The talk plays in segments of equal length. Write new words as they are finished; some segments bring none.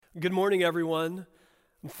Good morning, everyone.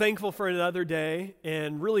 I'm thankful for another day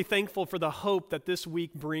and really thankful for the hope that this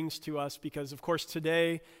week brings to us because, of course,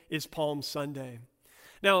 today is Palm Sunday.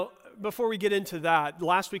 Now, before we get into that,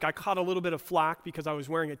 last week I caught a little bit of flack because I was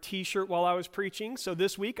wearing a t-shirt while I was preaching. So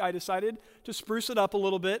this week I decided to spruce it up a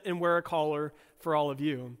little bit and wear a collar for all of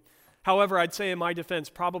you. However, I'd say in my defense,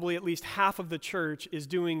 probably at least half of the church is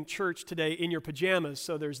doing church today in your pajamas.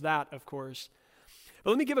 So there's that, of course. But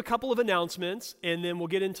let me give a couple of announcements, and then we'll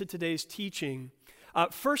get into today's teaching.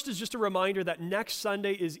 First is just a reminder that next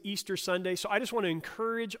Sunday is Easter Sunday, so I just want to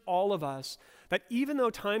encourage all of us that even though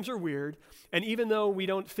times are weird, and even though we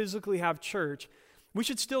don't physically have church, we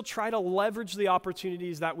should still try to leverage the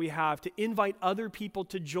opportunities that we have to invite other people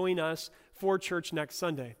to join us for church next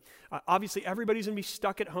Sunday. Obviously, everybody's going to be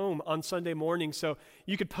stuck at home on Sunday morning, so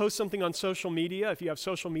you could post something on social media if you have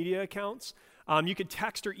social media accounts. You could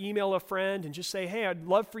text or email a friend and just say, hey, I'd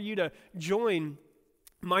love for you to join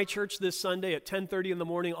my church this Sunday at 10:30 in the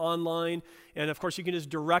morning online. And of course, you can just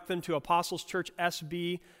direct them to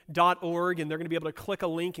apostlechurchsb.org, and they're going to be able to click a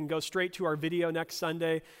link and go straight to our video next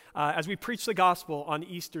Sunday as we preach the gospel on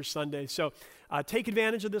Easter Sunday. So take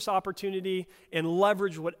advantage of this opportunity and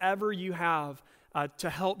leverage whatever you have to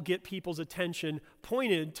help get people's attention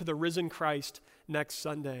pointed to the risen Christ next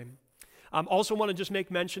Sunday. Also want to just make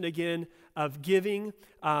mention again of giving.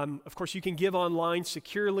 Of course, you can give online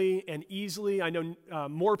securely and easily. I know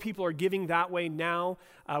more people are giving that way now,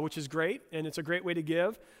 which is great, and it's a great way to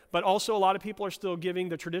give. But also a lot of people are still giving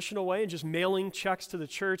the traditional way and just mailing checks to the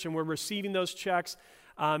church, and we're receiving those checks,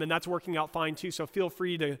 and that's working out fine too. So feel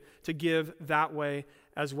free to give that way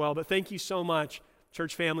as well. But thank you so much,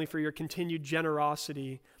 church family, for your continued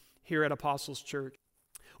generosity here at Apostles Church.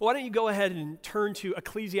 Well, why don't you go ahead and turn to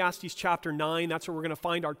Ecclesiastes chapter 9. That's where we're going to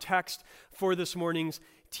find our text for this morning's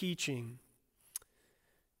teaching.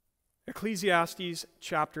 Ecclesiastes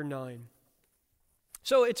chapter 9.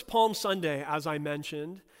 So it's Palm Sunday, as I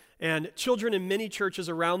mentioned, and children in many churches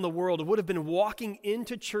around the world would have been walking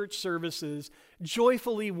into church services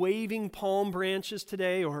joyfully waving palm branches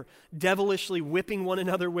today or devilishly whipping one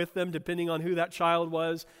another with them, depending on who that child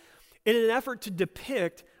was, in an effort to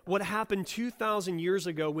depict what happened 2,000 years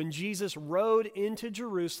ago when Jesus rode into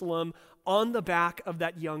Jerusalem on the back of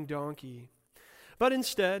that young donkey. But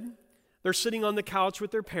instead, they're sitting on the couch with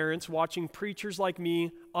their parents watching preachers like me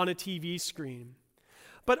on a TV screen.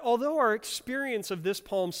 But although our experience of this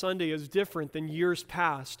Palm Sunday is different than years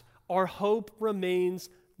past, our hope remains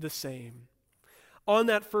the same. On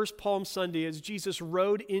that first Palm Sunday, as Jesus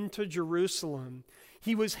rode into Jerusalem,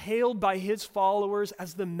 he was hailed by his followers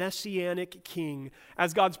as the Messianic King,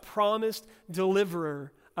 as God's promised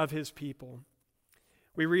deliverer of his people.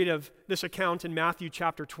 We read of this account in Matthew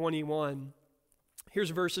chapter 21. Here's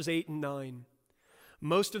verses 8 and 9.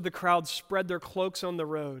 Most of the crowd spread their cloaks on the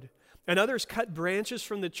road, and others cut branches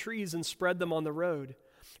from the trees and spread them on the road.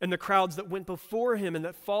 And the crowds that went before him and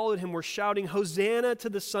that followed him were shouting, Hosanna to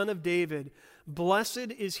the Son of David.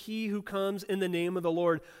 Blessed is he who comes in the name of the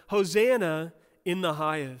Lord. Hosanna in the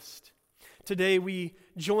highest. Today we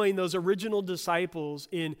join those original disciples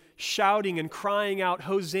in shouting and crying out,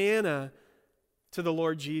 Hosanna to the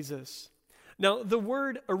Lord Jesus. Now, the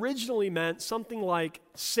word originally meant something like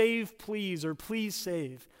save please or please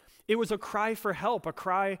save. It was a cry for help, a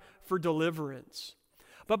cry for deliverance.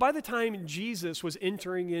 But by the time Jesus was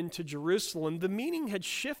entering into Jerusalem, the meaning had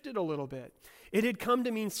shifted a little bit. It had come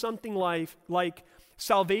to mean something like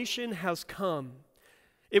salvation has come.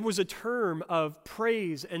 It was a term of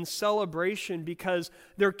praise and celebration because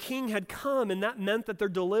their king had come, and that meant that their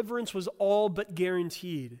deliverance was all but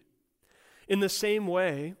guaranteed. In the same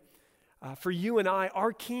way, for you and I,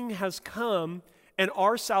 our king has come, and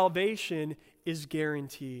our salvation is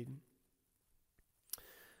guaranteed.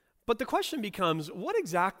 But the question becomes, what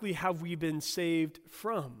exactly have we been saved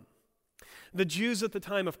from? The Jews at the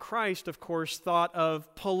time of Christ, of course, thought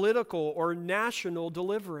of political or national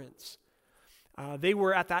deliverance. They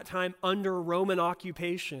were at that time under Roman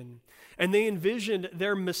occupation, and they envisioned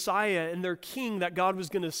their Messiah and their king that God was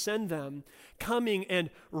going to send them coming and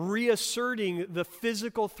reasserting the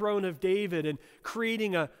physical throne of David and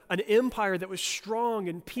creating an empire that was strong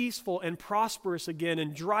and peaceful and prosperous again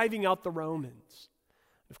and driving out the Romans.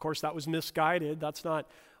 Of course, that was misguided. That's not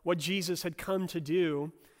what Jesus had come to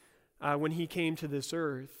do when he came to this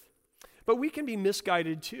earth. But we can be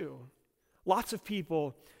misguided too. Lots of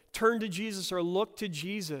people turn to Jesus or look to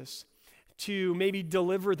Jesus to maybe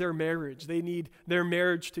deliver their marriage. They need their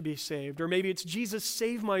marriage to be saved. Or maybe it's Jesus,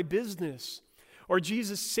 save my business. Or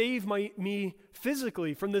Jesus, save me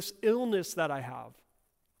physically from this illness that I have.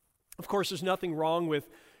 Of course, there's nothing wrong with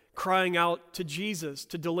crying out to Jesus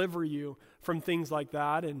to deliver you from things like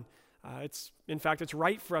that. And in fact, it's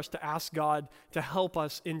right for us to ask God to help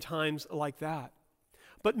us in times like that.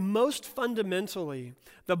 But most fundamentally,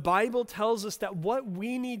 the Bible tells us that what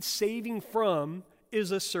we need saving from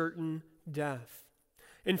is a certain death.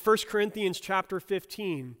 In 1 Corinthians chapter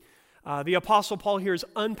 15, the Apostle Paul here is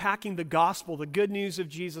unpacking the gospel, the good news of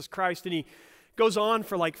Jesus Christ, and he goes on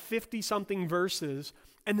for like 50-something verses,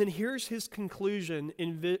 and then here's his conclusion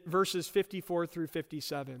in verses 54 through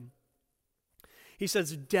 57. He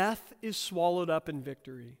says, "Death is swallowed up in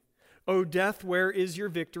victory. O death, where is your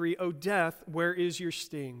victory? O death, where is your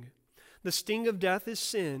sting? The sting of death is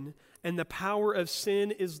sin, and the power of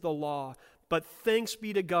sin is the law. But thanks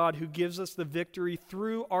be to God who gives us the victory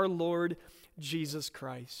through our Lord Jesus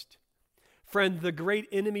Christ." Friend, the great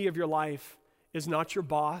enemy of your life is not your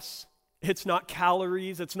boss. It's not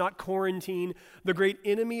calories. It's not quarantine. The great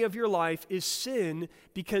enemy of your life is sin,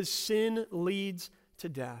 because sin leads to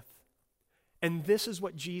death. And this is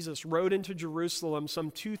what Jesus rode into Jerusalem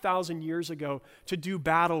some 2,000 years ago to do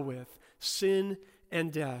battle with: sin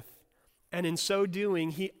and death. And in so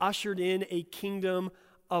doing, he ushered in a kingdom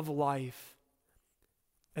of life.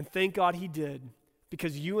 And thank God he did,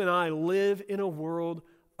 because you and I live in a world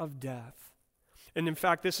of death. And in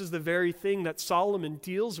fact, this is the very thing that Solomon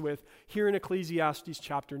deals with here in Ecclesiastes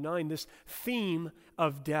chapter 9, this theme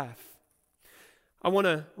of death. I want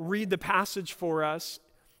to read the passage for us,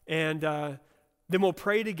 and then we'll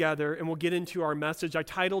pray together and we'll get into our message. I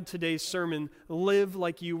titled today's sermon, "Live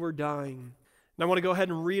Like You Were Dying." And I want to go ahead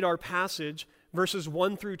and read our passage, verses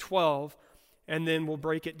 1 through 12, and then we'll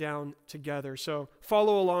break it down together. So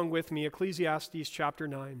follow along with me, Ecclesiastes chapter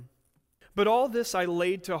 9. "But all this I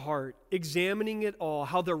laid to heart, examining it all,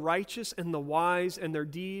 how the righteous and the wise and their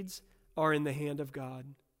deeds are in the hand of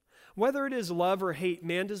God. Whether it is love or hate,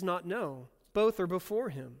 man does not know. Both are before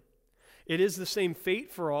him. It is the same fate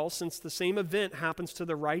for all, since the same event happens to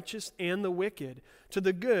the righteous and the wicked, to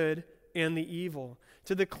the good and the evil,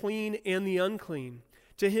 to the clean and the unclean,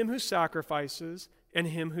 to him who sacrifices and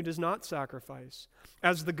him who does not sacrifice.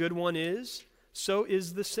 As the good one is, so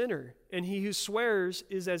is the sinner, and he who swears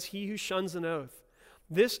is as he who shuns an oath.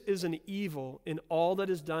 This is an evil in all that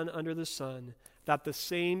is done under the sun, that the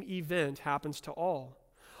same event happens to all.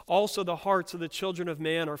 Also the hearts of the children of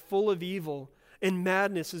man are full of evil, and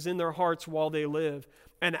madness is in their hearts while they live,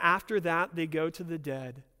 and after that they go to the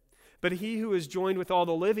dead. But he who is joined with all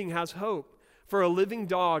the living has hope, for a living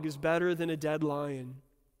dog is better than a dead lion.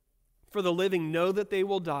 For the living know that they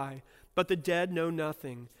will die, but the dead know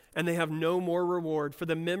nothing, and they have no more reward, for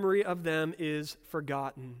the memory of them is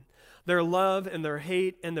forgotten. Their love and their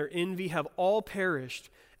hate and their envy have all perished,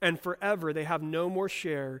 and forever they have no more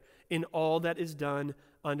share in all that is done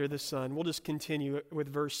under the sun." We'll just continue with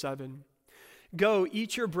verse 7. "Go,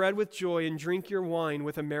 eat your bread with joy and drink your wine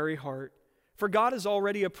with a merry heart, for God has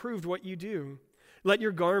already approved what you do. Let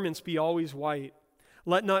your garments be always white.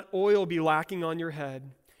 Let not oil be lacking on your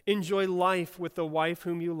head. Enjoy life with the wife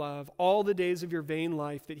whom you love, all the days of your vain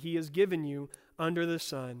life that he has given you under the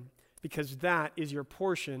sun, because that is your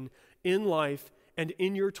portion in life and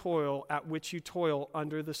in your toil at which you toil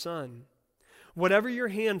under the sun. Whatever your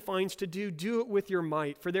hand finds to do, do it with your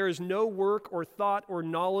might, for there is no work or thought or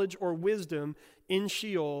knowledge or wisdom in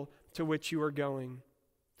Sheol to which you are going.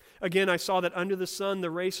 Again, I saw that under the sun the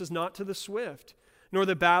race is not to the swift, nor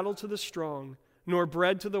the battle to the strong, nor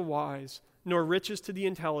bread to the wise, nor riches to the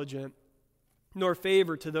intelligent, nor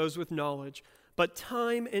favor to those with knowledge, but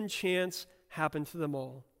time and chance happen to them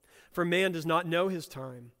all. For man does not know his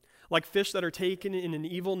time, like fish that are taken in an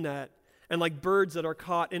evil net, and like birds that are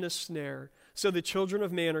caught in a snare. So the children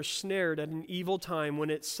of man are snared at an evil time when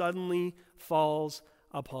it suddenly falls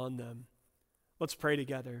upon them." Let's pray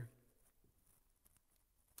together.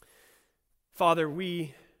 Father,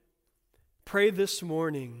 we pray this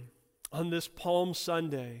morning on this Palm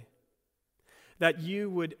Sunday that you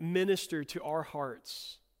would minister to our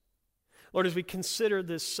hearts. Lord, as we consider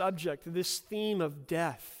this subject, this theme of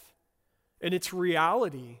death and its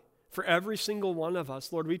reality for every single one of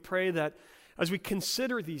us, Lord, we pray that as we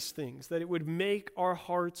consider these things, that it would make our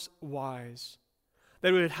hearts wise,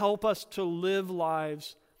 that it would help us to live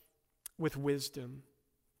lives with wisdom.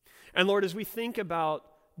 And Lord, as we think about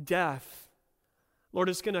death, Lord,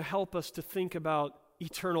 it's going to help us to think about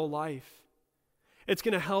eternal life. It's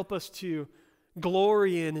going to help us to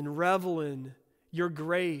glory in and revel in your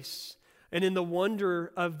grace and in the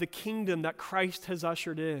wonder of the kingdom that Christ has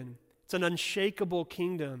ushered in. It's an unshakable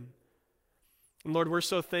kingdom. And Lord, we're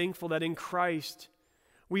so thankful that in Christ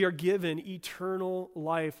we are given eternal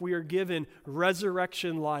life. We are given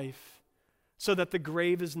resurrection life so that the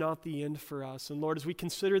grave is not the end for us. And Lord, as we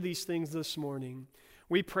consider these things this morning,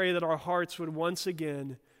 We pray that our hearts would once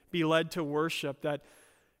again be led to worship, that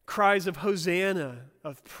cries of Hosanna,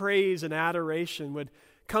 of praise and adoration would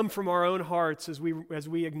come from our own hearts as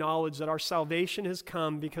we acknowledge that our salvation has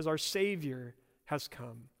come because our Savior has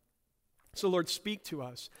come. So Lord, speak to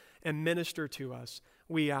us and minister to us,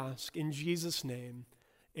 we ask. In Jesus' name,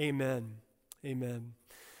 amen. Amen.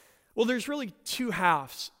 Well, there's really two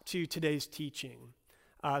halves to today's teaching.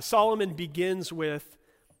 Solomon begins with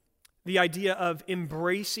the idea of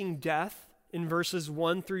embracing death in verses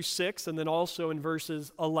 1 through 6, and then also in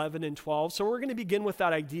verses 11 and 12. So we're going to begin with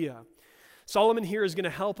that idea. Solomon here is going to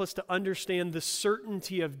help us to understand the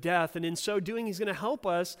certainty of death, and in so doing, he's going to help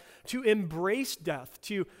us to embrace death,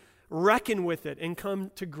 to reckon with it, and come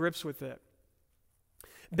to grips with it.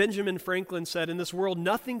 Benjamin Franklin said, "In this world,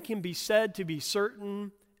 nothing can be said to be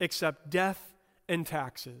certain except death and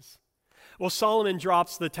taxes." Well, Solomon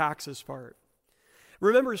drops the taxes part.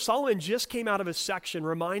 Remember, Solomon just came out of a section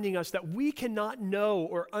reminding us that we cannot know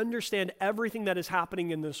or understand everything that is happening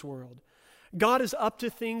in this world. God is up to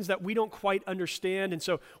things that we don't quite understand, and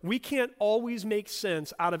so we can't always make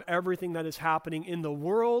sense out of everything that is happening in the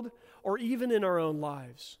world or even in our own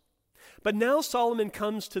lives. But now Solomon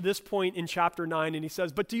comes to this point in chapter 9, and he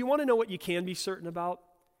says, but do you want to know what you can be certain about?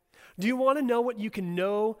 Do you want to know what you can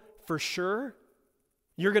know for sure?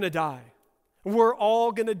 You're going to die. We're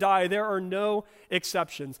all going to die. There are no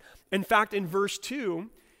exceptions. In fact, in verse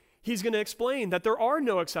 2, he's going to explain that there are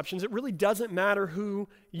no exceptions. It really doesn't matter who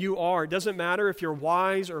you are. It doesn't matter if you're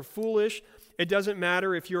wise or foolish. It doesn't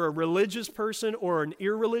matter if you're a religious person or an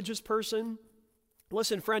irreligious person.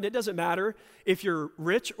 Listen, friend, it doesn't matter if you're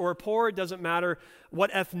rich or poor. It doesn't matter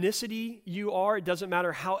what ethnicity you are. It doesn't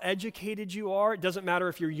matter how educated you are. It doesn't matter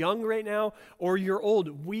if you're young right now or you're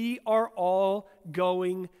old. We are all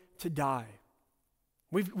going to die.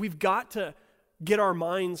 We've got to get our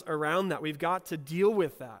minds around that. We've got to deal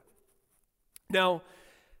with that. Now,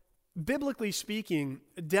 biblically speaking,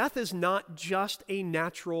 death is not just a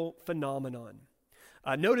natural phenomenon.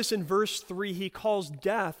 Notice in verse 3, he calls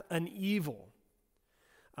death an evil.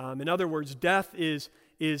 In other words, death is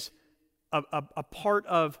a part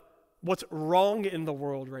of what's wrong in the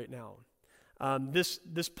world right now.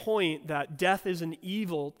 This point that death is an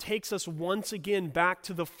evil takes us once again back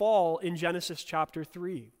to the fall in Genesis chapter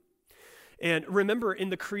 3. And remember, in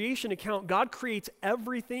the creation account, God creates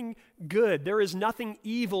everything good. There is nothing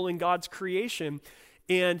evil in God's creation.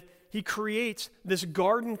 And he creates this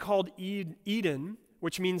garden called Eden,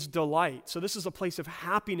 which means delight. So this is a place of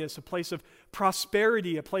happiness, a place of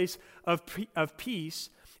prosperity, a place of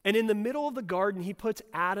peace. And in the middle of the garden, he puts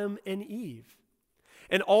Adam and Eve.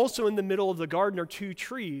 And also in the middle of the garden are two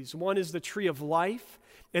trees. One is the tree of life,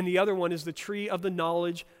 and the other one is the tree of the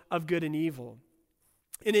knowledge of good and evil.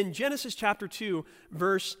 And in Genesis chapter 2,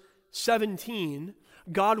 verse 17,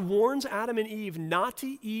 God warns Adam and Eve not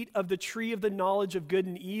to eat of the tree of the knowledge of good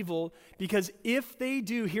and evil, because if they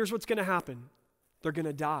do, here's what's going to happen. They're going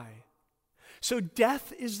to die. So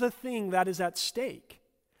death is the thing that is at stake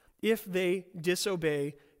if they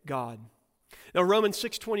disobey God. Now, Romans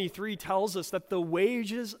 6:23 tells us that the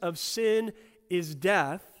wages of sin is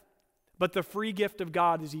death, but the free gift of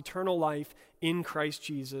God is eternal life in Christ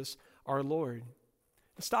Jesus our Lord.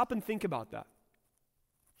 Stop and think about that.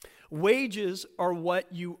 Wages are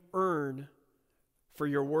what you earn for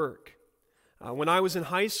your work. When I was in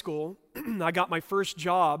high school, I got my first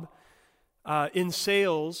job in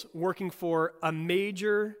sales working for a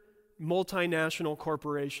major multinational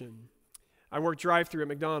corporation. I worked drive-thru at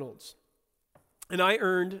McDonald's. And I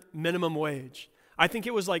earned minimum wage. I think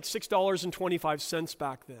it was like $6.25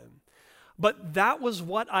 back then. But that was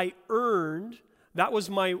what I earned. That was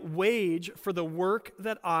my wage for the work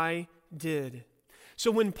that I did.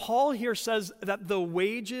 So when Paul here says that the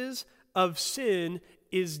wages of sin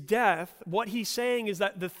is death, what he's saying is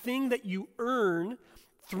that the thing that you earn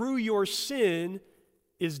through your sin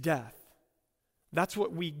is death. That's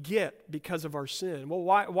what we get because of our sin. Well,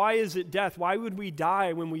 why is it death? Why would we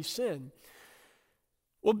die when we sin?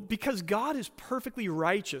 Well, because God is perfectly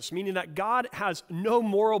righteous, meaning that God has no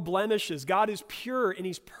moral blemishes. God is pure and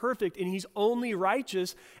he's perfect and he's only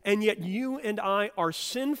righteous, and yet you and I are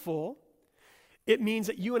sinful. It means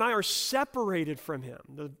that you and I are separated from him.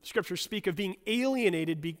 The scriptures speak of being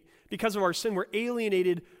alienated because of our sin. We're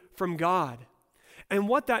alienated from God. And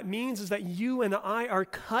what that means is that you and I are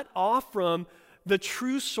cut off from the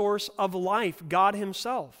true source of life, God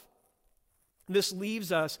himself. This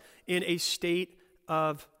leaves us in a state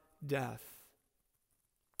of death.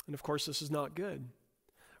 And of course, this is not good.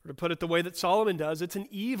 Or to put it the way that Solomon does, it's an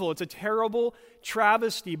evil, it's a terrible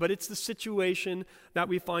travesty, but it's the situation that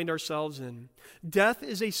we find ourselves in. Death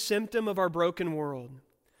is a symptom of our broken world.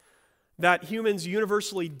 That humans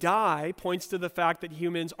universally die points to the fact that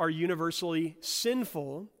humans are universally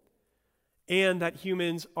sinful and that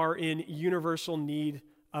humans are in universal need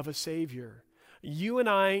of a Savior. You and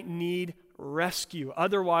I need rescue.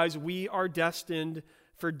 Otherwise, we are destined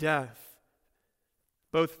for death,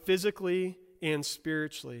 both physically and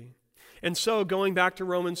spiritually. And so, going back to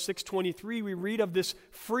Romans 6:23, we read of this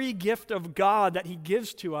free gift of God that he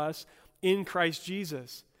gives to us in Christ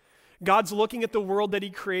Jesus. God's looking at the world that he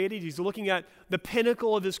created. He's looking at the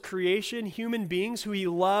pinnacle of his creation, human beings who he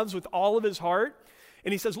loves with all of his heart.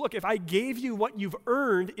 And he says, look, if I gave you what you've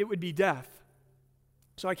earned, it would be death.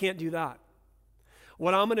 So I can't do that.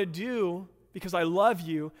 What I'm going to do, because I love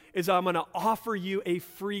you, is I'm going to offer you a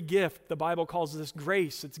free gift. The Bible calls this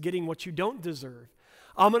grace. It's getting what you don't deserve.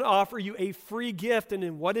 I'm going to offer you a free gift. And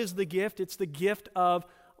then what is the gift? It's the gift of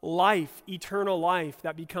life, eternal life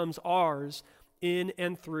that becomes ours in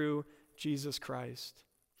and through Jesus Christ.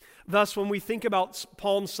 Thus, when we think about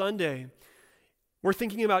Palm Sunday, we're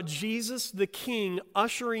thinking about Jesus the King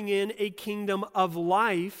ushering in a kingdom of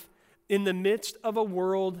life in the midst of a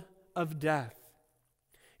world of death.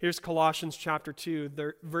 Here's Colossians chapter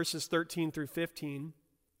 2, verses 13 through 15.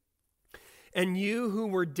 And you who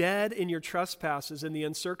were dead in your trespasses and the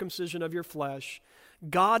uncircumcision of your flesh,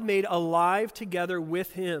 God made alive together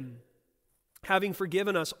with him, having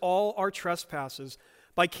forgiven us all our trespasses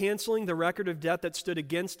by canceling the record of debt that stood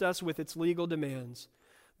against us with its legal demands.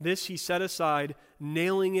 This he set aside,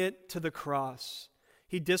 nailing it to the cross.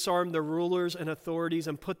 He disarmed the rulers and authorities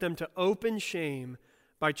and put them to open shame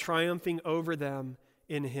by triumphing over them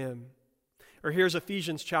in him. Or here's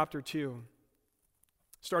Ephesians chapter 2,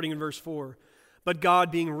 starting in verse 4. But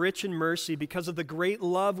God, being rich in mercy, because of the great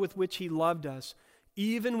love with which he loved us,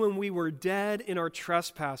 even when we were dead in our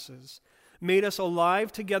trespasses, made us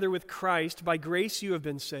alive together with Christ. By grace you have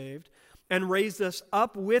been saved, and raised us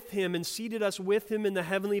up with him and seated us with him in the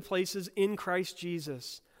heavenly places in Christ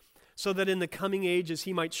Jesus, so that in the coming ages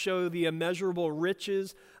he might show the immeasurable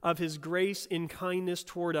riches of his grace in kindness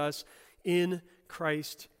toward us in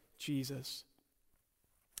Christ Jesus.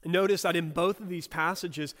 Notice that in both of these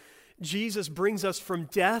passages, Jesus brings us from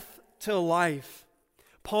death to life.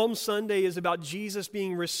 Palm Sunday is about Jesus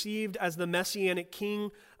being received as the Messianic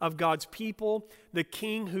King of God's people, the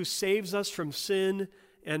King who saves us from sin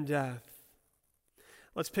and death.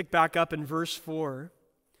 Let's pick back up in verse 4.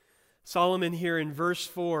 Solomon here in verse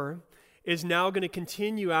 4 is now going to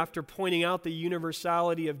continue after pointing out the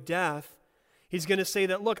universality of death. He's going to say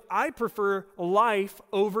that, look, I prefer life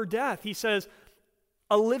over death. He says,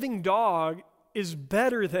 a living dog is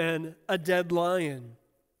better than a dead lion.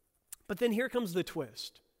 But then here comes the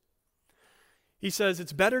twist. He says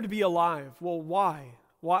it's better to be alive. Well, why?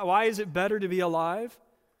 Why is it better to be alive?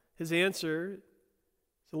 His answer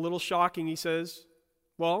is a little shocking. He says,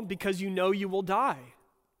 well, because you know you will die.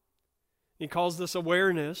 He calls this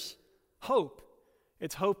awareness hope.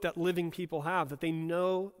 It's hope that living people have, that they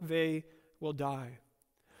know they will die.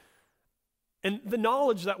 And the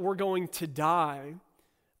knowledge that we're going to die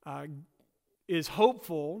is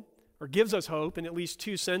hopeful, or gives us hope in at least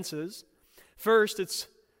two senses. First, it's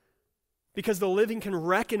because the living can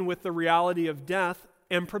reckon with the reality of death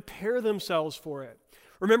and prepare themselves for it.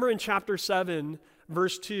 Remember in chapter 7,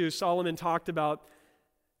 verse 2, Solomon talked about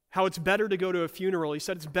how it's better to go to a funeral. He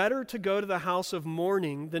said it's better to go to the house of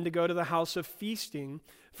mourning than to go to the house of feasting,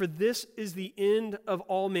 for this is the end of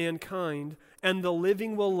all mankind, and the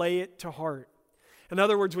living will lay it to heart. In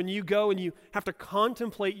other words, when you go and you have to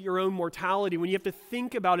contemplate your own mortality, when you have to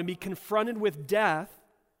think about and be confronted with death,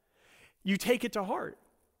 you take it to heart.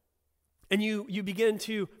 And you begin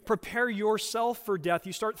to prepare yourself for death.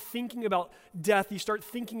 You start thinking about death. You start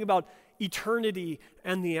thinking about eternity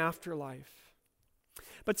and the afterlife.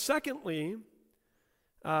 But secondly,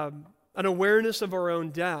 an awareness of our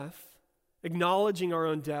own death, acknowledging our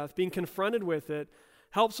own death, being confronted with it,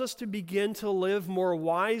 helps us to begin to live more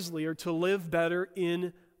wisely or to live better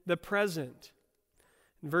in the present.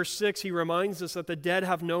 In verse 6, he reminds us that the dead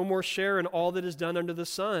have no more share in all that is done under the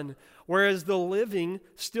sun, whereas the living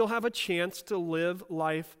still have a chance to live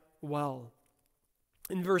life well.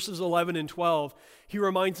 In verses 11 and 12, he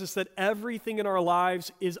reminds us that everything in our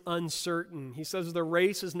lives is uncertain. He says the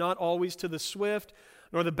race is not always to the swift,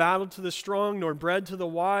 nor the battle to the strong, nor bread to the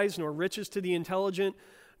wise, nor riches to the intelligent,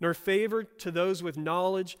 nor favor to those with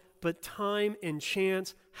knowledge, but time and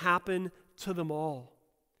chance happen to them all.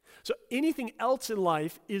 So anything else in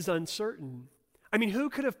life is uncertain. I mean, who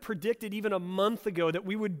could have predicted even a month ago that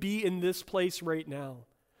we would be in this place right now?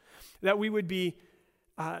 that we would be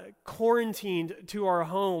quarantined to our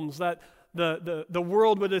homes, that the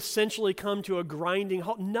world would essentially come to a grinding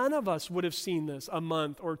halt. None of us would have seen this a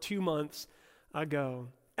month or 2 months ago.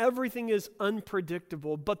 Everything is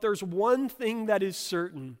unpredictable, but there's one thing that is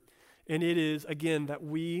certain, and it is, again, that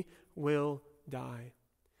we will die.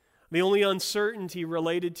 The only uncertainty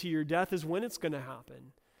related to your death is when it's going to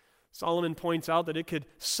happen. Solomon points out that it could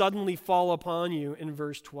suddenly fall upon you in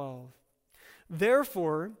verse 12.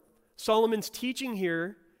 Therefore, Solomon's teaching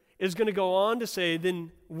here is going to go on to say,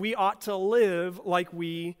 then we ought to live like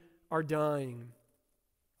we are dying.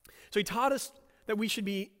 So he taught us that we should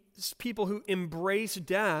be people who embrace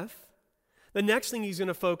death. The next thing he's going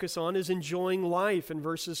to focus on is enjoying life in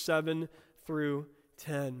verses 7 through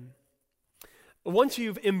 10. Once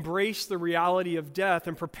you've embraced the reality of death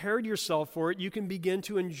and prepared yourself for it, you can begin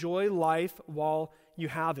to enjoy life while you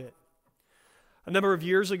have it. A number of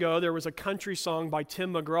years ago, there was a country song by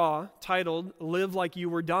Tim McGraw titled, "Live Like You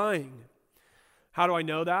Were Dying." How do I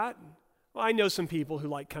know that? Well, I know some people who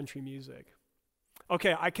like country music.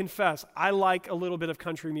 Okay, I confess, I like a little bit of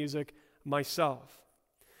country music myself.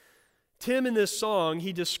 Tim, in this song,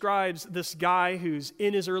 he describes this guy who's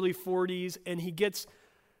in his early 40s, and he gets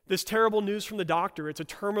this terrible news from the doctor. It's a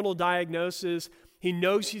terminal diagnosis. He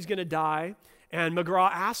knows he's going to die. And McGraw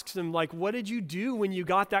asks him, what did you do when you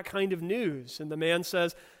got that kind of news? And the man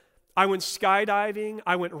says, I went skydiving.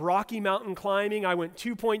 I went Rocky Mountain climbing. I went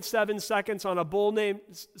 2.7 seconds on a bull name.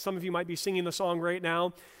 Some of you might be singing the song right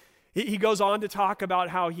now. He goes on to talk about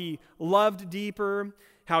how he loved deeper,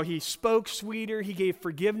 how he spoke sweeter. He gave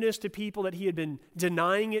forgiveness to people that he had been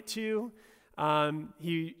denying it to.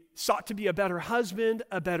 He sought to be a better husband,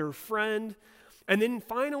 a better friend. And then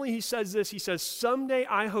finally he says this, he says, someday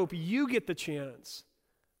I hope you get the chance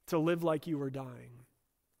to live like you were dying.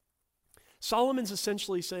 Solomon's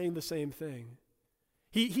essentially saying the same thing.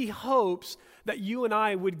 He hopes that you and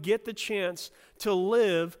I would get the chance to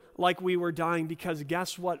live like we were dying, because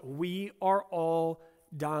guess what? We are all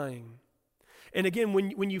dying. And again,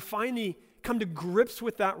 when you finally come to grips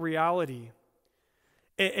with that reality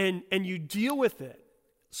and you deal with it,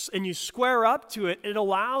 and you square up to it, it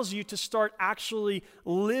allows you to start actually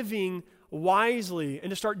living wisely and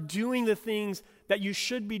to start doing the things that you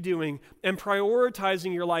should be doing and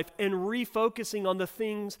prioritizing your life and refocusing on the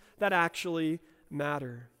things that actually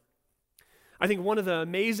matter. I think one of the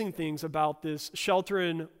amazing things about this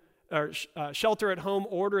shelter at home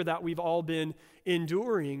order that we've all been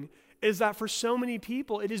enduring is that for so many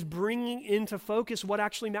people, it is bringing into focus what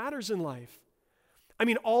actually matters in life. I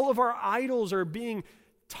mean, all of our idols are being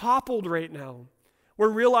toppled right now. We're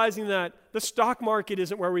realizing that the stock market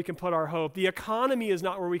isn't where we can put our hope. The economy is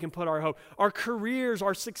not where we can put our hope. Our careers,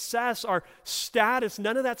 our success, our status,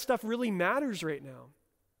 none of that stuff really matters right now.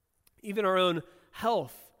 Even our own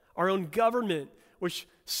health, our own government, which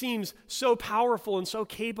seems so powerful and so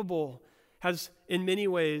capable, has in many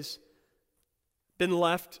ways been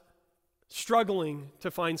left struggling to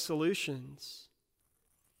find solutions.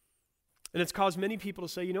 And it's caused many people to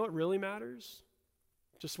say, you know what really matters?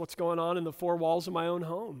 Just what's going on in the four walls of my own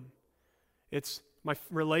home. It's my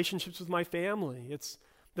relationships with my family. It's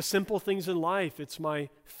the simple things in life. It's my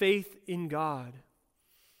faith in God.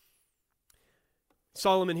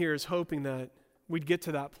 Solomon here is hoping that we'd get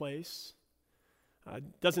to that place.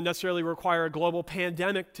 Doesn't necessarily require a global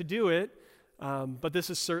pandemic to do it, but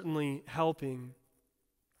this is certainly helping.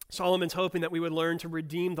 Solomon's hoping that we would learn to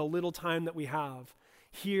redeem the little time that we have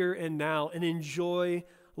here and now and enjoy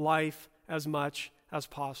life as much as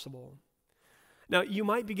possible. Now, you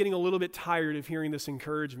might be getting a little bit tired of hearing this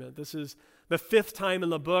encouragement. This is the 5th time in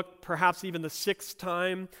the book, perhaps even the 6th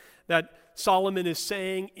time that Solomon is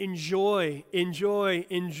saying, enjoy, enjoy,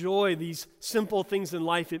 enjoy these simple things in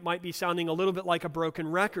life. It might be sounding a little bit like a broken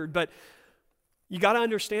record, but you got to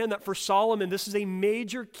understand that for Solomon, this is a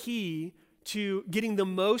major key to getting the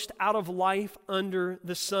most out of life under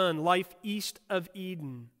the sun, life east of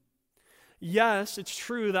Eden. Yes, it's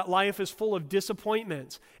true that life is full of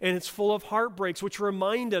disappointments and it's full of heartbreaks, which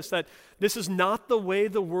remind us that this is not the way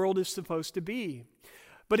the world is supposed to be.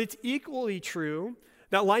 But it's equally true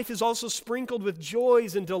that life is also sprinkled with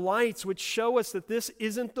joys and delights, which show us that this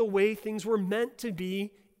isn't the way things were meant to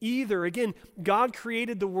be either. Again, God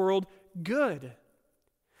created the world good.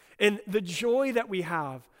 And the joy that we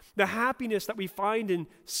have, the happiness that we find in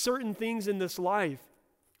certain things in this life,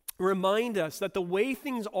 remind us that the way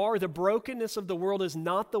things are, the brokenness of the world is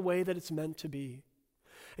not the way that it's meant to be.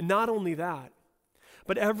 And not only that,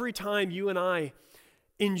 but every time you and I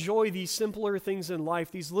enjoy these simpler things in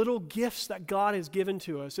life, these little gifts that God has given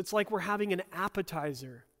to us, it's like we're having an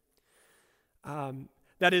appetizer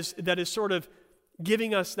that is sort of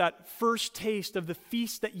giving us that first taste of the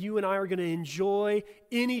feast that you and I are going to enjoy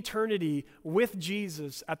in eternity with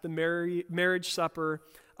Jesus at the marriage supper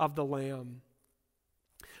of the Lamb.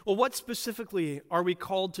 Well, what specifically are we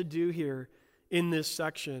called to do here in this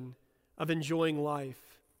section of enjoying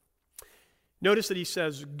life? Notice that he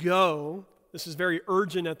says, go. This is very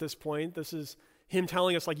urgent at this point. This is him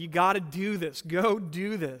telling us, like, you got to do this. Go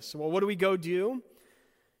do this. Well, what do we go do?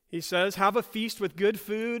 He says, have a feast with good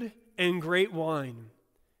food and great wine.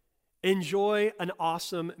 Enjoy an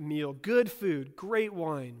awesome meal. Good food, great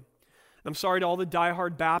wine. I'm sorry to all the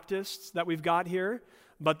diehard Baptists that we've got here,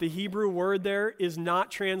 but the Hebrew word there is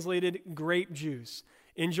not translated grape juice.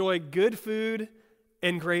 Enjoy good food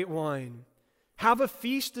and great wine. Have a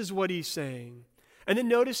feast is what he's saying. And then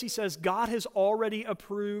notice he says, God has already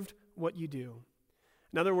approved what you do.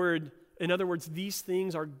 In other words, these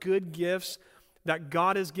things are good gifts that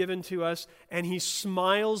God has given to us, and he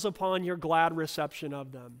smiles upon your glad reception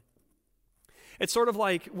of them. It's sort of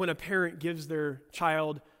like when a parent gives their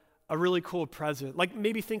child a really cool present. Like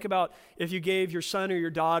maybe think about if you gave your son or your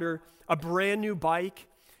daughter a brand new bike,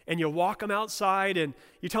 and you walk them outside and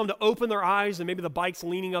you tell them to open their eyes, and maybe the bike's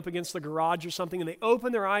leaning up against the garage or something, and they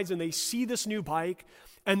open their eyes and they see this new bike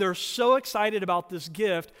and they're so excited about this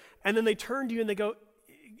gift, and then they turn to you and they go,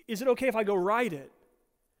 is it okay if I go ride it?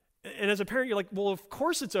 And as a parent, you're like, well, of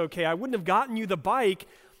course it's okay. I wouldn't have gotten you the bike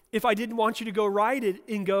if I didn't want you to go ride it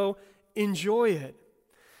and go enjoy it.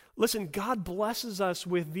 Listen, God blesses us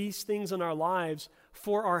with these things in our lives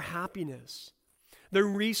for our happiness. They're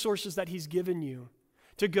resources that he's given you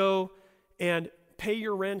to go and pay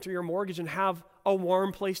your rent or your mortgage and have a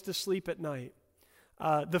warm place to sleep at night.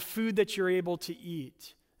 The food that you're able to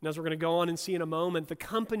eat. And as we're going to go on and see in a moment, the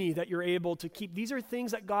company that you're able to keep. These are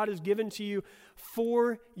things that God has given to you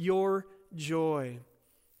for your joy.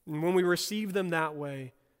 And when we receive them that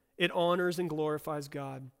way, it honors and glorifies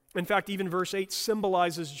God. In fact, even verse 8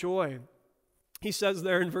 symbolizes joy. He says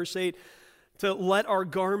there in verse 8, to let our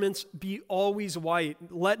garments be always white.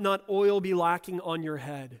 Let not oil be lacking on your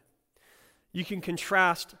head. You can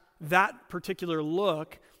contrast that particular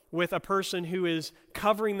look with a person who is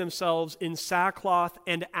covering themselves in sackcloth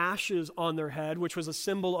and ashes on their head, which was a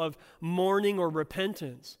symbol of mourning or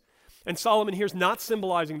repentance. And Solomon here is not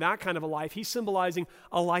symbolizing that kind of a life. He's symbolizing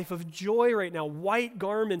a life of joy right now. White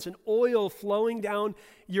garments and oil flowing down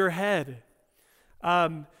your head.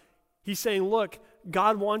 He's saying, look,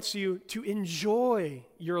 God wants you to enjoy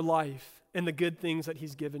your life and the good things that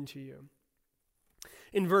he's given to you.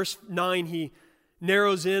 In verse 9, he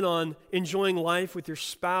narrows in on enjoying life with your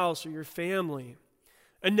spouse or your family.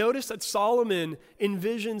 And notice that Solomon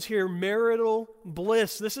envisions here marital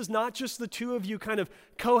bliss. This is not just the two of you kind of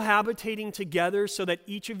cohabitating together so that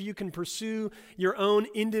each of you can pursue your own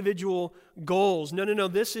individual goals. No.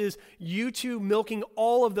 This is you two milking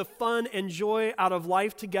all of the fun and joy out of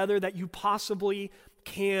life together that you possibly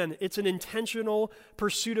can. It's an intentional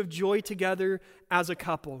pursuit of joy together as a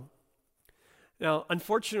couple. Now,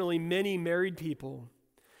 unfortunately, many married people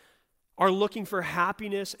are looking for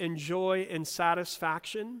happiness and joy and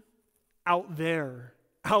satisfaction out there,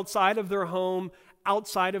 outside of their home,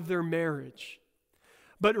 outside of their marriage.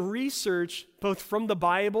 But research, both from the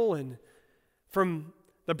Bible and from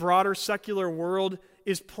the broader secular world,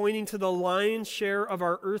 is pointing to the lion's share of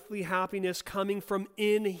our earthly happiness coming from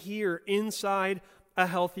in here, inside a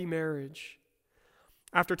healthy marriage.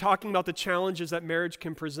 After talking about the challenges that marriage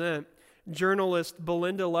can present, journalist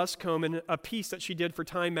Belinda Luscombe, in a piece that she did for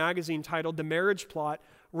Time magazine titled The Marriage Plot,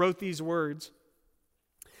 wrote these words,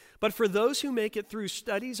 "But for those who make it through,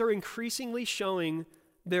 studies are increasingly showing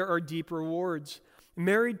there are deep rewards.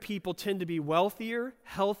 Married people tend to be wealthier,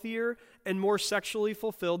 healthier, and more sexually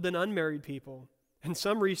fulfilled than unmarried people. And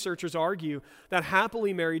some researchers argue that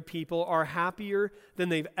happily married people are happier than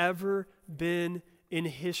they've ever been in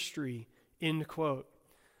history," end quote.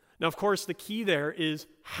 Now, of course, the key there is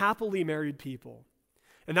happily married people.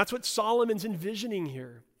 And that's what Solomon's envisioning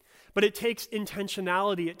here. But it takes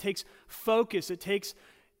intentionality, it takes focus, it takes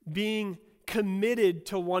being committed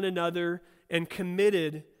to one another and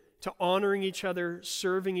committed to honoring each other,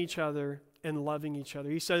 serving each other, and loving each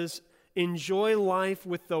other. He says, enjoy life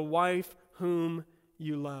with the wife whom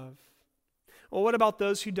you love. Well, what about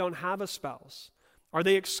those who don't have a spouse? Are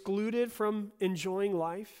they excluded from enjoying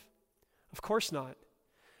life? Of course not.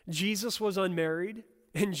 Jesus was unmarried,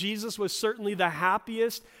 and Jesus was certainly the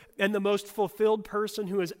happiest and the most fulfilled person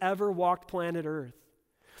who has ever walked planet Earth.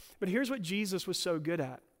 But here's what Jesus was so good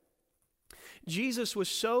at. Jesus was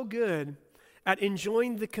so good at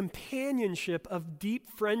enjoying the companionship of deep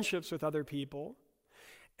friendships with other people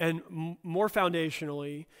and more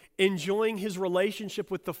foundationally, enjoying his relationship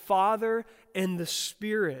with the Father and the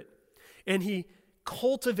Spirit. And he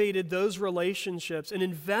cultivated those relationships and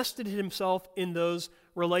invested himself in those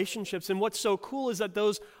relationships. And what's so cool is that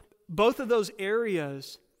both of those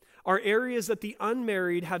areas are areas that the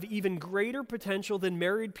unmarried have even greater potential than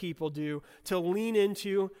married people do to lean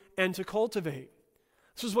into and to cultivate.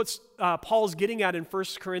 This is what Paul's getting at in 1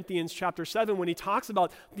 Corinthians chapter 7 when he talks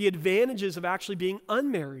about the advantages of actually being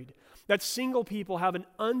unmarried, that single people have an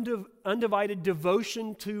undivided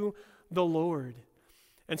devotion to the Lord.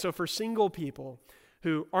 And so for single people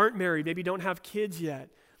who aren't married, maybe don't have kids yet,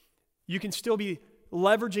 you can still be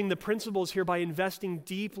leveraging the principles here by investing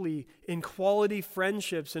deeply in quality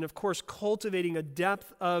friendships and, of course, cultivating a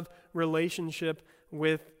depth of relationship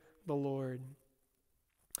with the Lord.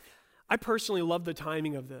 I personally love the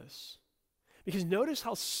timing of this because notice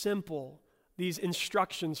how simple these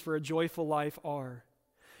instructions for a joyful life are.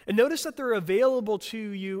 And notice that they're available to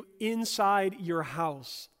you inside your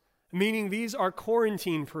house, meaning these are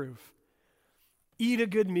quarantine proof. Eat a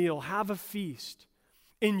good meal, have a feast.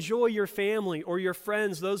 Enjoy your family or your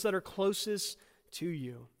friends, those that are closest to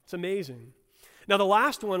you. It's amazing. Now, the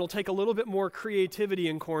last one will take a little bit more creativity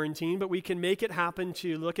in quarantine, but we can make it happen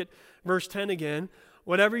too. Look at verse 10 again.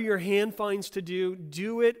 Whatever your hand finds to do,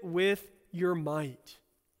 do it with your might.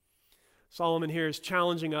 Solomon here is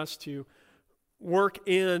challenging us to work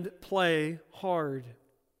and play hard.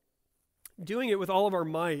 Doing it with all of our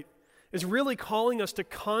might is really calling us to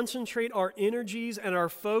concentrate our energies and our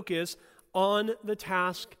focus on the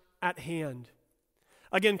task at hand.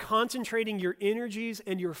 Again, concentrating your energies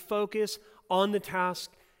and your focus on the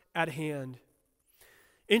task at hand.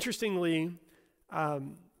 Interestingly,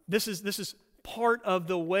 this is part of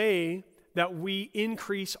the way that we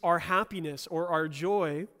increase our happiness or our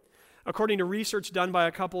joy. According to research done by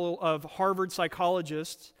a couple of Harvard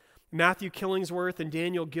psychologists, Matthew Killingsworth and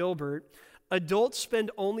Daniel Gilbert, adults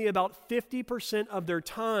spend only about 50% of their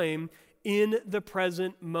time in the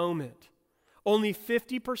present moment. Only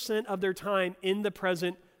 50% of their time in the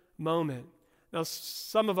present moment. Now,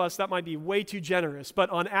 some of us, that might be way too generous,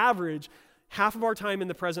 but on average, half of our time in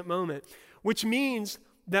the present moment, which means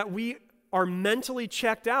that we are mentally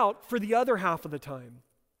checked out for the other half of the time.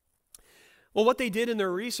 Well, what they did in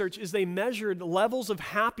their research is they measured levels of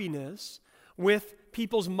happiness with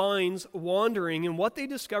people's minds wandering, and what they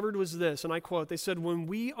discovered was this, and I quote, they said, when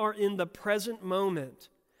we are in the present moment,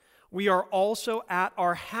 we are also at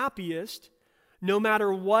our happiest no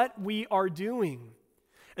matter what we are doing.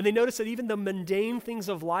 And they noticed that even the mundane things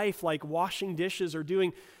of life, like washing dishes or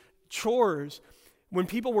doing chores, when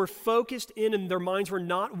people were focused in and their minds were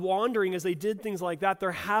not wandering as they did things like that,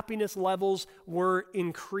 their happiness levels were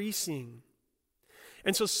increasing.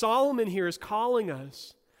 And so Solomon here is calling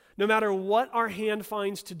us, no matter what our hand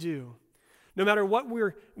finds to do, no matter what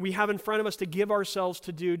we have in front of us to give ourselves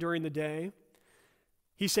to do during the day,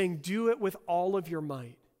 he's saying, do it with all of your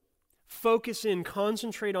might. Focus in,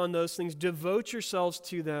 concentrate on those things, devote yourselves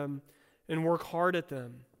to them, and work hard at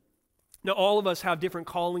them. Now, all of us have different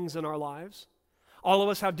callings in our lives. All of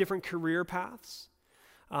us have different career paths.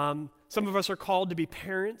 Some of us are called to be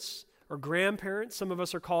parents or grandparents. Some of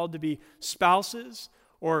us are called to be spouses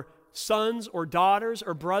or sons or daughters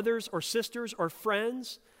or brothers or sisters or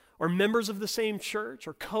friends or members of the same church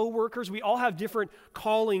or co-workers. We all have different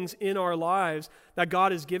callings in our lives that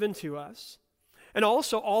God has given to us. And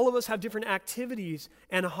also, all of us have different activities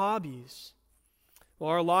and hobbies. Well,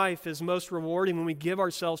 our life is most rewarding when we give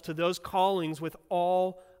ourselves to those callings with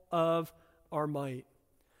all of our might.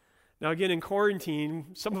 Now, again, in quarantine,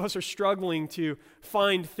 some of us are struggling to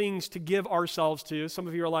find things to give ourselves to. Some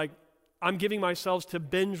of you are like, I'm giving myself to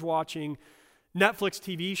binge watching Netflix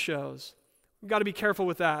TV shows. We've got to be careful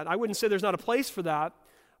with that. I wouldn't say there's not a place for that,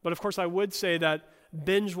 but of course I would say that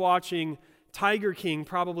binge watching Tiger King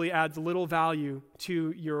probably adds little value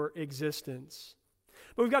to your existence.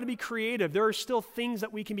 But we've got to be creative. There are still things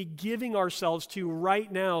that we can be giving ourselves to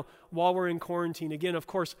right now while we're in quarantine. Again, of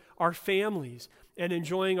course, our families and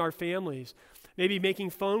enjoying our families. Maybe making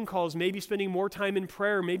phone calls, maybe spending more time in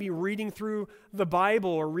prayer, maybe reading through the Bible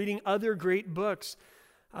or reading other great books.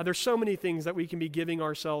 There's so many things that we can be giving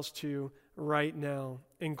ourselves to right now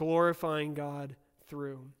and glorifying God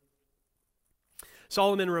through.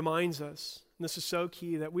 Solomon reminds us, and this is so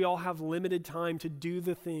key, that we all have limited time to do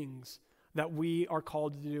the things that we are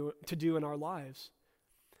called to do in our lives.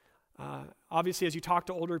 Obviously, as you talk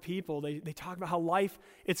to older people, they talk about how life,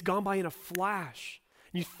 it's gone by in a flash.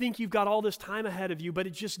 You think you've got all this time ahead of you, but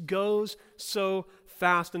it just goes so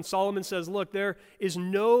fast. And Solomon says, look, there is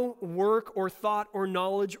no work or thought or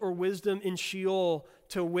knowledge or wisdom in Sheol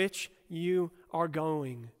to which you are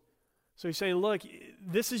going. So he's saying, look,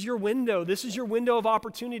 this is your window. This is your window of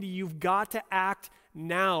opportunity. You've got to act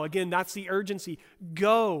now. Again, that's the urgency.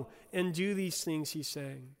 Go and do these things, he's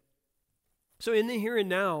saying. So in the here and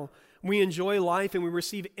now, we enjoy life and we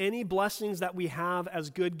receive any blessings that we have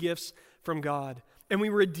as good gifts from God. And we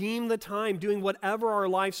redeem the time doing whatever our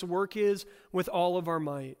life's work is with all of our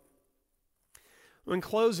might. In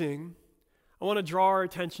closing, I want to draw our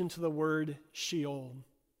attention to the word Sheol.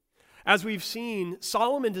 As we've seen,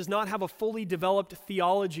 Solomon does not have a fully developed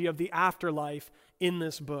theology of the afterlife in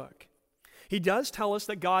this book. He does tell us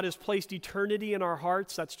that God has placed eternity in our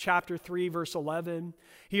hearts. That's chapter 3, verse 11.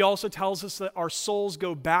 He also tells us that our souls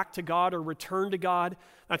go back to God or return to God.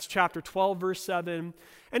 That's chapter 12, verse 7.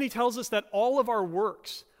 And he tells us that all of our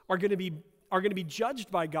works are going to be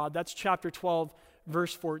judged by God. That's chapter 12,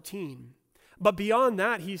 verse 14. But beyond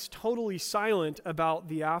that, he's totally silent about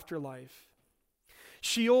the afterlife.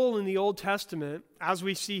 Sheol in the Old Testament, as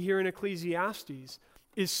we see here in Ecclesiastes,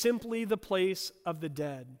 is simply the place of the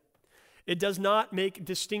dead. It does not make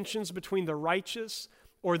distinctions between the righteous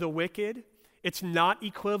or the wicked. It's not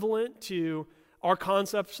equivalent to our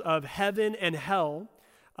concepts of heaven and hell.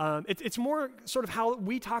 It's more sort of how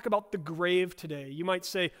we talk about the grave today. You might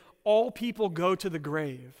say, all people go to the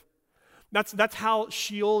grave. That's how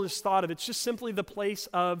Sheol is thought of. It's just simply the place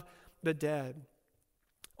of the dead.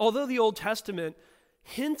 Although the Old Testament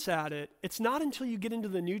hints at it, it's not until you get into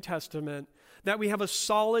the New Testament that we have a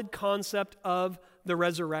solid concept of the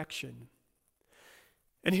resurrection.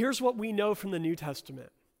 And here's what we know from the New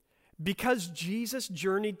Testament. Because Jesus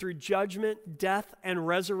journeyed through judgment, death, and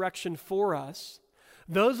resurrection for us,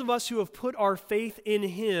 those of us who have put our faith in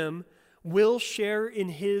him will share in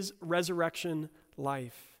his resurrection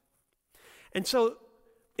life. And so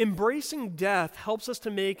embracing death helps us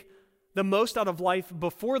to make the most out of life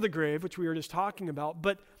before the grave, which we were just talking about,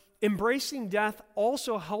 but embracing death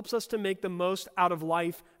also helps us to make the most out of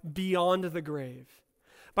life beyond the grave.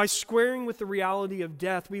 By squaring with the reality of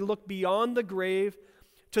death, we look beyond the grave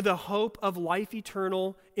to the hope of life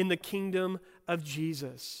eternal in the kingdom of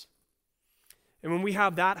Jesus. And when we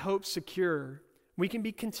have that hope secure, we can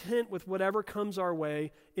be content with whatever comes our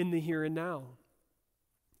way in the here and now.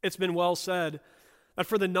 It's been well said that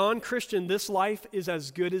for the non-Christian, this life is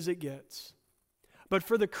as good as it gets. But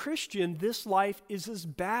for the Christian, this life is as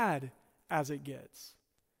bad as it gets.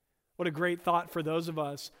 What a great thought for those of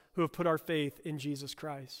us who have put our faith in Jesus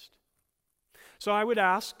Christ. So I would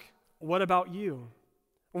ask, what about you?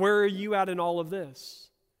 Where are you at in all of this?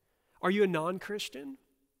 Are you a non-Christian?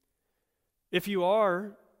 If you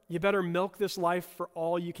are, you better milk this life for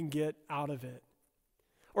all you can get out of it.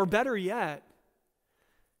 Or better yet,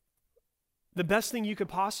 the best thing you could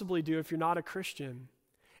possibly do if you're not a Christian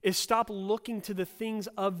is stop looking to the things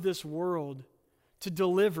of this world to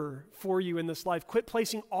deliver for you in this life. Quit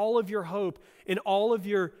placing all of your hope and all of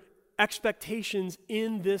your expectations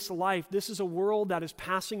in this life. This is a world that is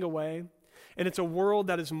passing away, and it's a world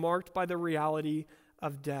that is marked by the reality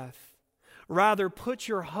of death. Rather, put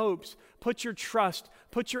your hopes, put your trust,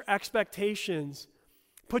 put your expectations,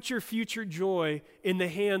 put your future joy in the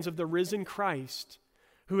hands of the risen Christ,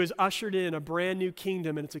 who has ushered in a brand new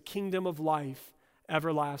kingdom, and it's a kingdom of life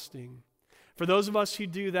everlasting. For those of us who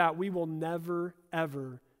do that, we will never,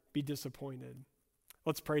 ever be disappointed.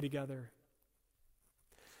 Let's pray together.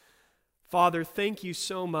 Father, thank you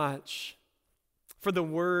so much for the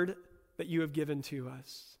word that you have given to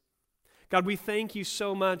us. God, we thank you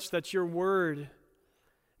so much that your word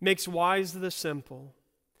makes wise the simple,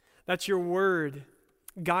 that your word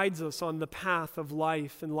guides us on the path of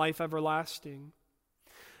life and life everlasting.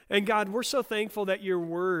 And God, we're so thankful that your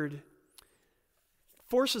word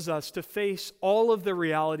forces us to face all of the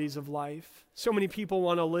realities of life. So many people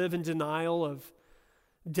want to live in denial of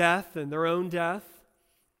death and their own death,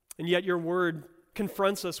 and yet your word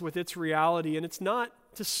confronts us with its reality, and it's not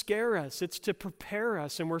to scare us, it's to prepare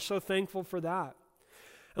us, and we're so thankful for that.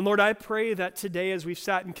 And Lord, I pray that today as we've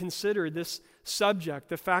sat and considered this subject,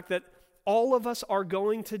 the fact that all of us are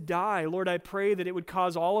going to die, Lord, I pray that it would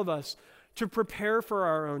cause all of us to prepare for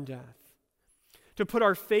our own death, to put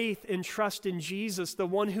our faith and trust in Jesus, the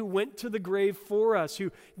one who went to the grave for us,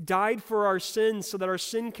 who died for our sins so that our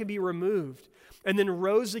sin can be removed, and then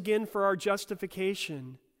rose again for our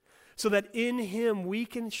justification, so that in him we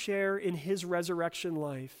can share in his resurrection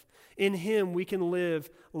life. In him we can live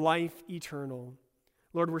life eternal.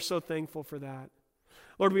 Lord, we're so thankful for that.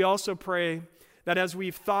 Lord, we also pray that as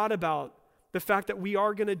we've thought about the fact that we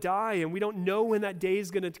are going to die and we don't know when that day is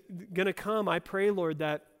going to come, I pray, Lord,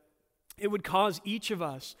 that it would cause each of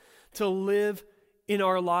us to live in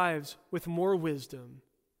our lives with more wisdom,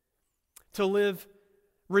 to live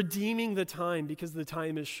redeeming the time because the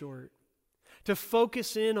time is short, to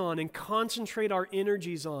focus in on and concentrate our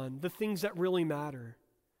energies on the things that really matter.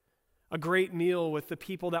 A great meal with the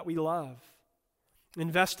people that we love,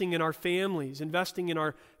 investing in our families, investing in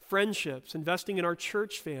our friendships, investing in our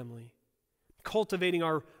church family, cultivating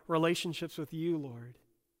our relationships with you, Lord,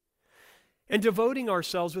 and devoting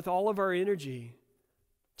ourselves with all of our energy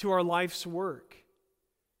to our life's work.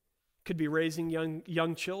 Could be raising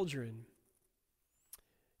young children.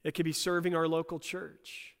 It could be serving our local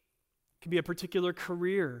church. It could be a particular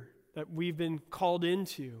career that we've been called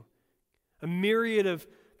into. A myriad of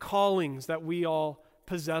callings that we all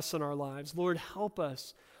possess in our lives. Lord, help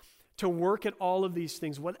us to work at all of these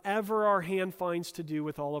things, whatever our hand finds to do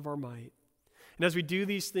with all of our might. And as we do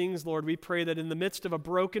these things, Lord, we pray that in the midst of a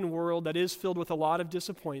broken world that is filled with a lot of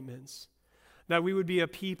disappointments, that we would be a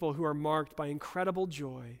people who are marked by incredible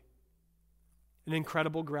joy and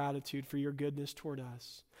incredible gratitude for your goodness toward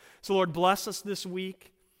us. So Lord, bless us this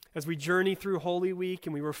week as we journey through Holy Week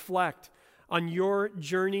and we reflect on your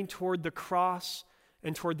journey toward the cross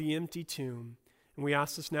and toward the empty tomb. And we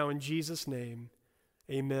ask this now in Jesus' name.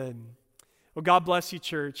 Amen. Well, God bless you,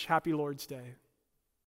 church. Happy Lord's Day.